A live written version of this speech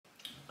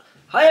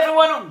Hi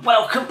everyone,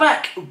 welcome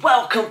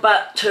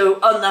back to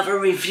another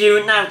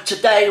review. Now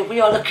today we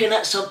are looking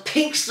at some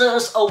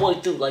pizzas. Oh, I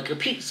do like a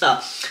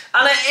pizza.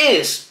 And it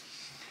is,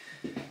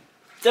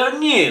 they're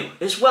new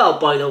as well,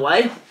 by the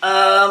way,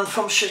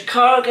 from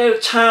Chicago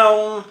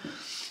town.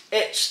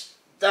 It's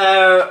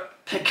their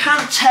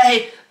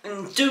Picante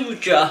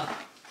Nduja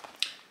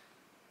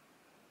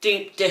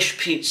deep dish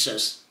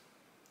pizzas.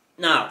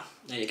 Now,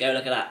 there you go,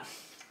 look at that.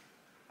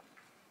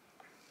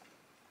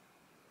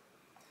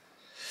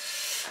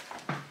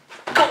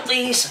 Got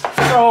these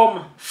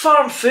from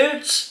Farm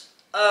Foods.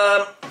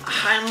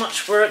 How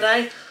much were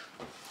they?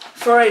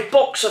 For a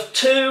box of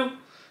two,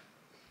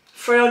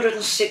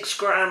 306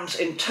 grams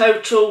in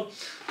total.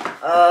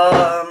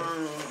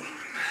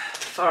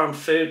 Farm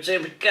Foods,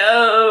 here we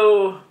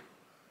go.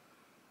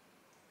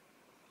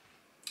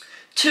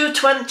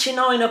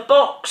 $2.29 a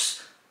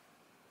box,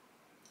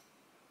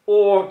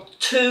 or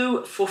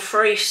two for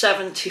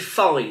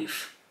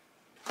 $3.75.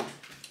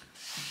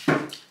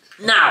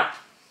 Now,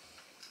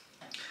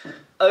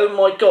 oh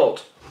my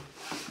god.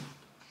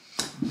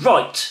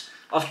 Right,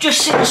 I've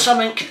just seen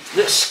something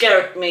that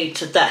scared me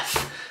to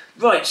death.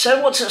 Right,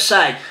 so what's it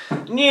say?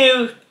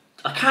 New,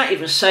 I can't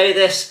even say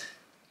this,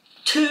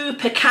 two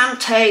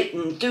Picante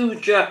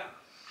Nduja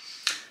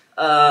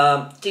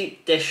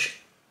deep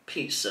dish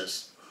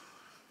pizzas.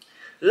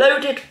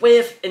 Loaded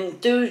with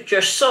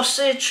Nduja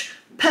sausage,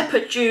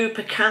 peppadew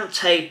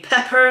picante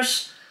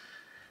peppers,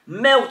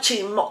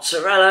 melty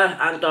mozzarella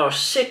and our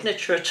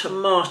signature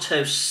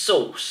tomato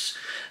sauce.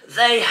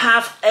 They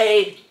have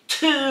a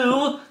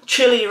 2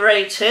 chili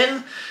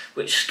rating,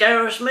 which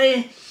scares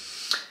me,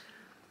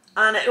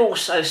 and it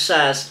also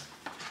says,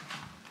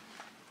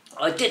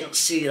 I didn't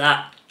see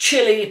that,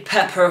 chili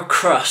pepper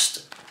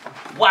crust.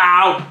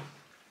 Wow!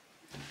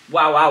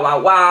 Wow, wow, wow,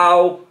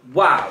 wow,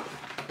 wow.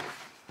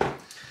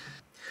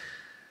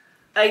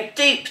 A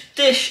deep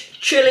dish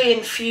chili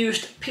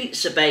infused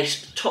pizza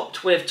base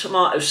topped with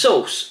tomato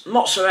sauce,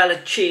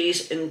 mozzarella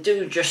cheese,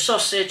 Nduja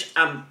sausage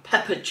and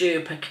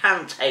peppadew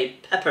picante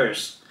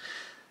peppers.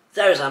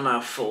 There's a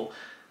mouthful.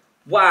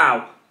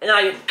 Wow. Now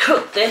you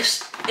cook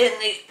this in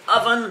the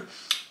oven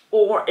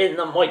or in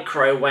the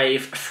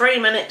microwave. 3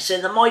 minutes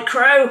in the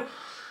micro,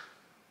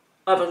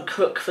 oven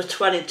cook for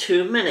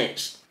 22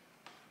 minutes.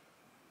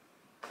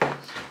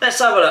 Let's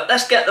have a look.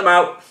 Let's get them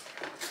out.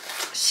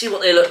 See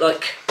what they look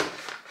like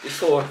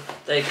before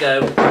they go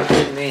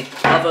in the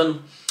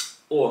oven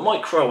or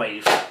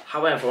microwave,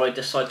 however I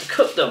decide to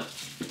cook them.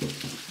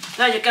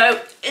 There you go,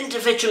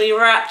 individually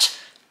wrapped.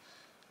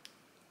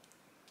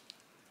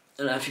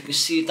 I don't know if you can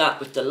see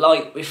that with the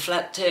light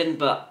reflecting,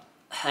 but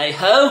hey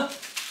ho.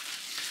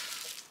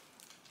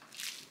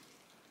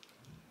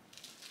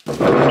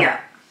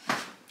 Yeah.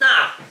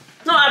 Now,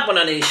 not had one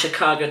of these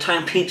Chicago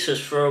town pizzas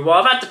for a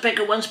while. I've had the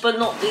bigger ones, but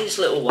not these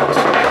little ones.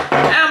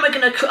 How am I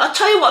going to cook? I'll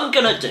tell you what I'm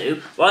going to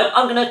do, right?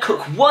 I'm going to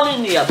cook one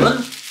in the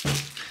oven,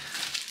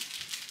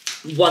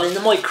 one in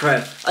the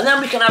micro, and then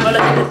we can have a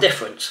look at the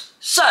difference.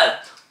 So,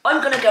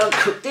 I'm going to go and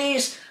cook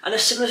these, and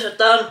as soon as I'm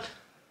done,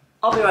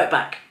 I'll be right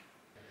back.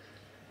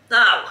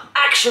 Now,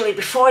 actually,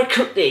 before I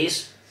cook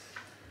these,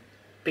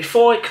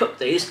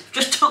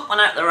 just took one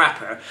out the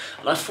wrapper,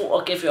 and I thought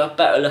I'd give you a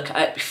better look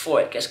at it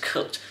before it gets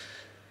cooked.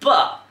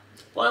 But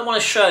what I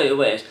want to show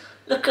you is,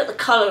 look at the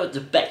colour of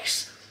the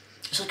base.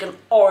 It's like an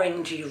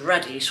orangey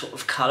reddy sort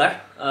of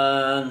colour,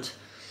 and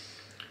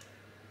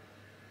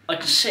I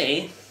can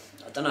see,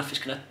 I don't know if it's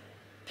going to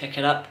pick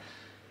it up,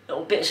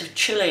 little bits of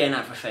chilli and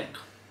everything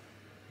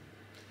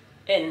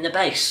in the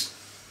base.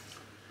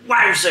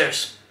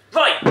 Wowzers!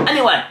 Right,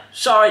 anyway,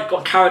 sorry,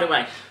 got carried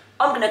away.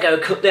 I'm going to go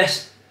cook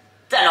this,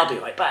 then I'll be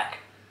right back.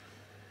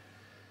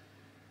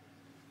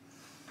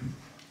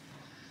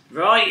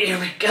 Right, here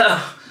we go.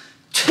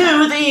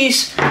 Two of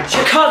these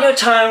Chicago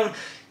town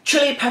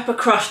chili pepper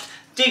crust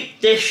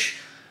deep dish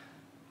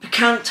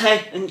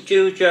Picante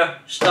Nduja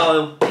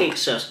style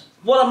pizzas.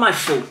 What a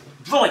mouthful.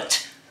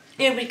 Right,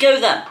 here we go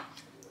then.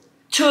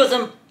 Two of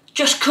them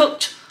just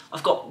cooked.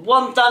 I've got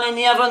one done in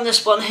the oven,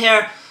 this one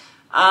here,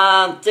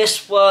 and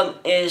this one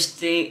is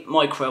the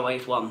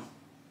microwave one.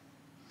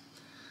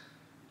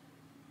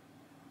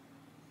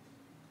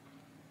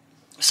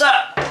 So,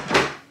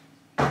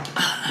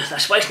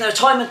 let's waste no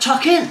time and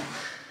tuck in.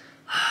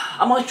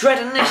 Am I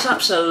dreading this?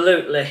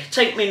 Absolutely.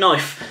 Take me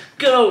knife.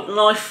 Good old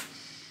knife.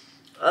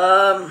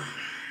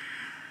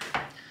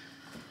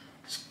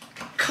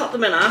 Cut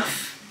them in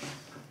half.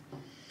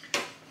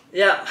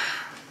 Yeah.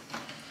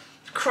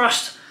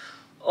 Crust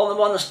on the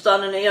one that's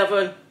done in the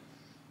oven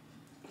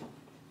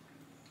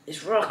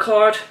is rock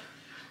hard,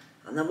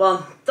 and the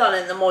one done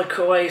in the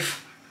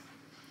microwave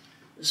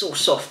is all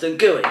soft and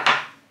gooey.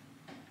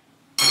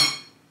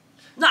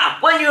 Now,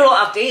 when you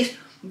lot have these,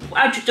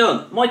 how'd you do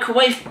them?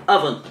 Microwave,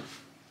 oven.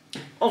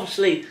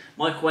 Obviously,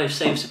 microwave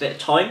saves a bit of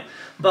time,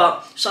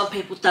 but some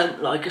people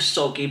don't like a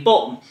soggy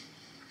bottom.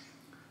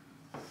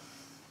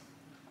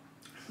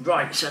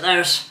 Right, so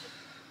there's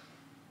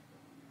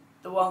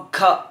the one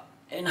cut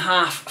in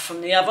half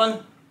from the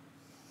oven,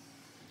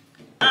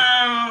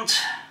 and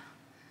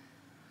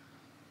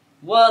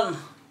one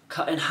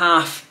cut in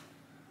half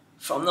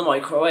from the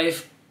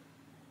microwave.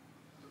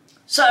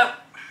 So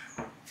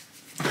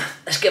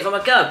let's give them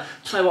a go.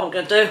 Tell you what I'm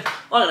going to do.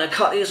 I'm going to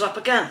cut these up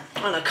again.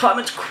 I'm going to cut them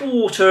into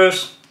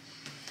quarters.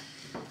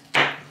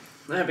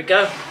 There we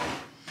go.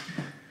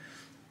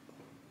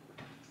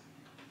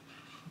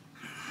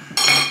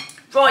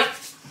 Right.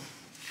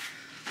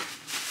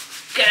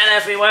 Getting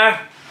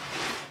everywhere.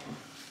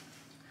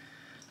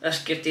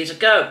 Let's give these a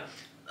go.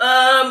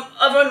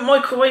 Oven,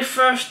 microwave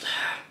first.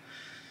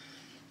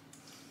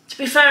 To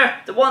be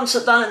fair, the ones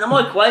that are done in the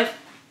microwave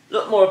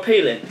look more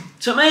appealing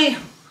to me.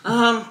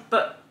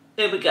 But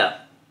here we go.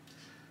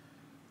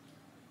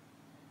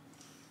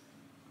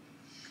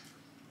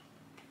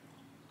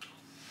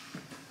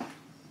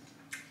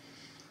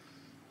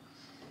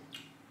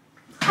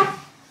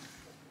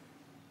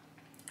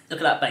 Look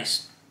at that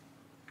base.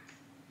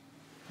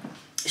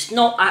 It's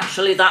not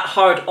actually that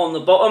hard on the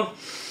bottom.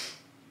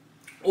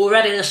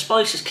 Already the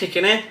spice is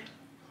kicking in.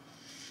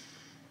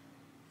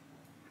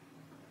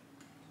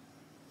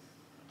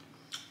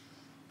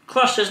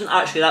 Crust isn't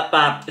actually that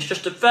bad. It's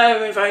just a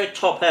very, very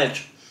top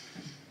edge.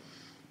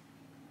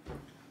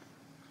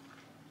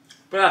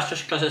 But that's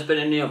just because it's been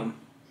in the oven.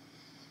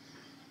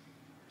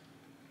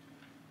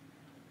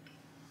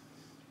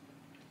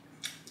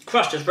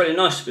 Crust is really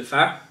nice, to be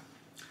fair.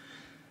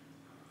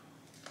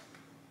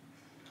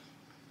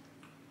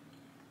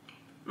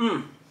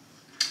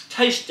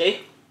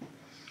 Tasty.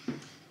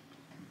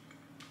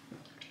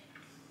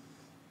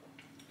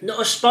 Not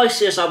as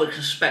spicy as I was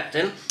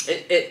expecting.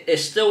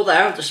 It's still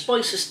there. The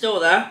spice is still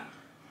there.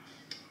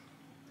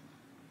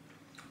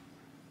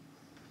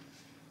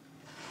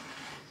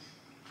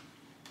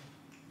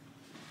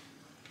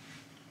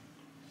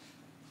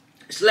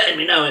 It's letting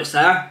me know it's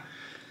there.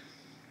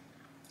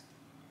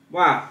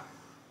 Wow.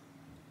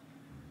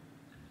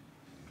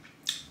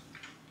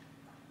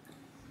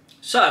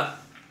 So,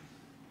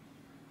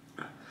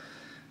 I'm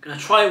going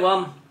to try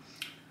one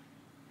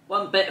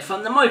bit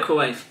from the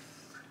microwave.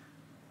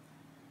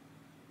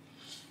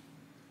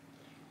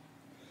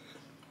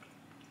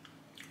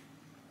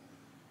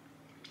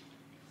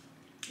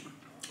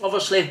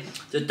 Obviously,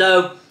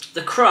 the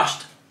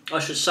crust, I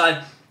should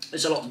say,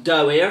 is a lot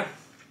doughier,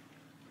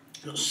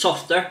 a lot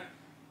softer.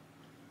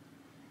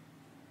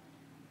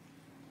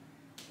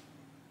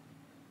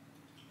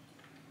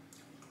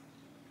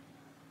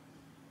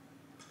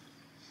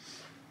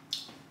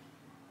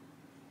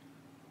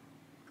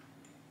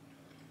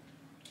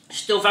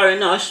 Still very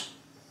nice,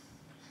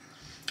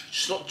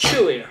 just a lot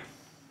chewier.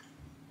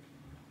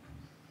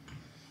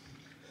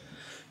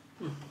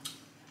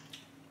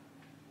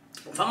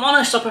 If I'm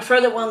honest, I prefer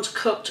the ones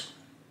cooked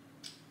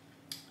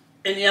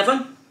in the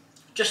oven,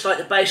 just like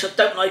the base. I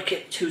don't like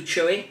it too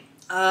chewy.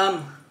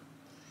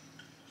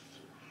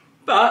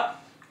 But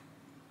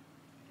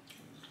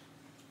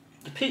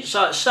the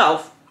pizza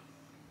itself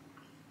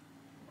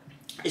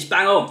is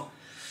bang on.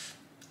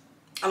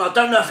 And I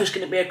don't know if it's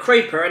going to be a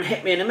creeper and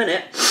hit me in a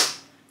minute,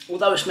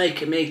 although it's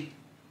giving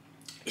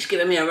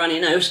me a runny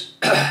nose.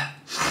 And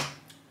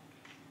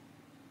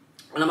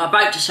I'm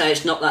about to say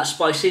it's not that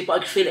spicy, but I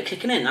can feel it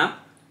kicking in now.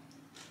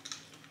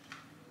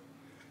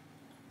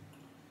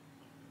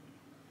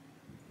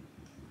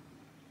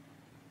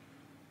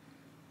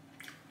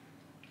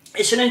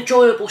 It's an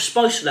enjoyable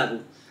spice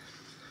level.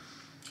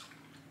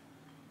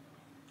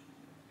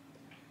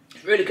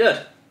 It's really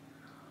good.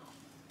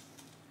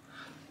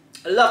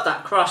 I love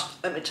that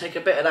crust. Let me take a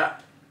bit of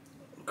that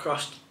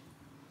crust.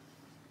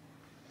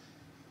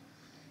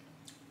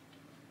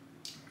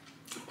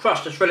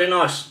 Crust is really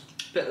nice.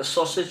 Bit of the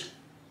sausage.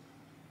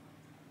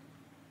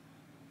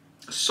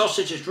 The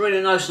sausage is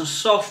really nice and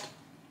soft.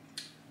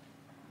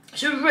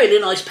 It's a really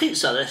nice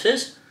pizza, this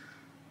is.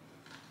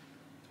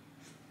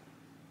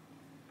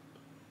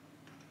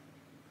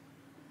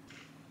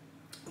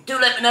 Do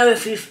let me know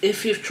if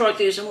you've tried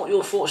these and what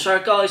your thoughts are,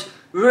 guys.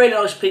 Really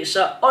nice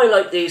pizza. I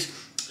like these.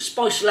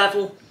 Spice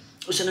level.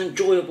 It's an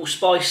enjoyable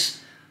spice.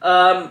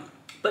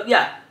 But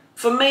yeah,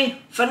 for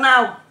me, for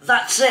now,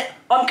 that's it.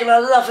 I'm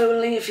gonna love you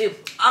and leave you.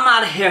 I'm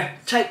out of here.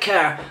 Take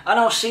care, and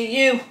I'll see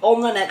you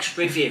on the next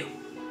review.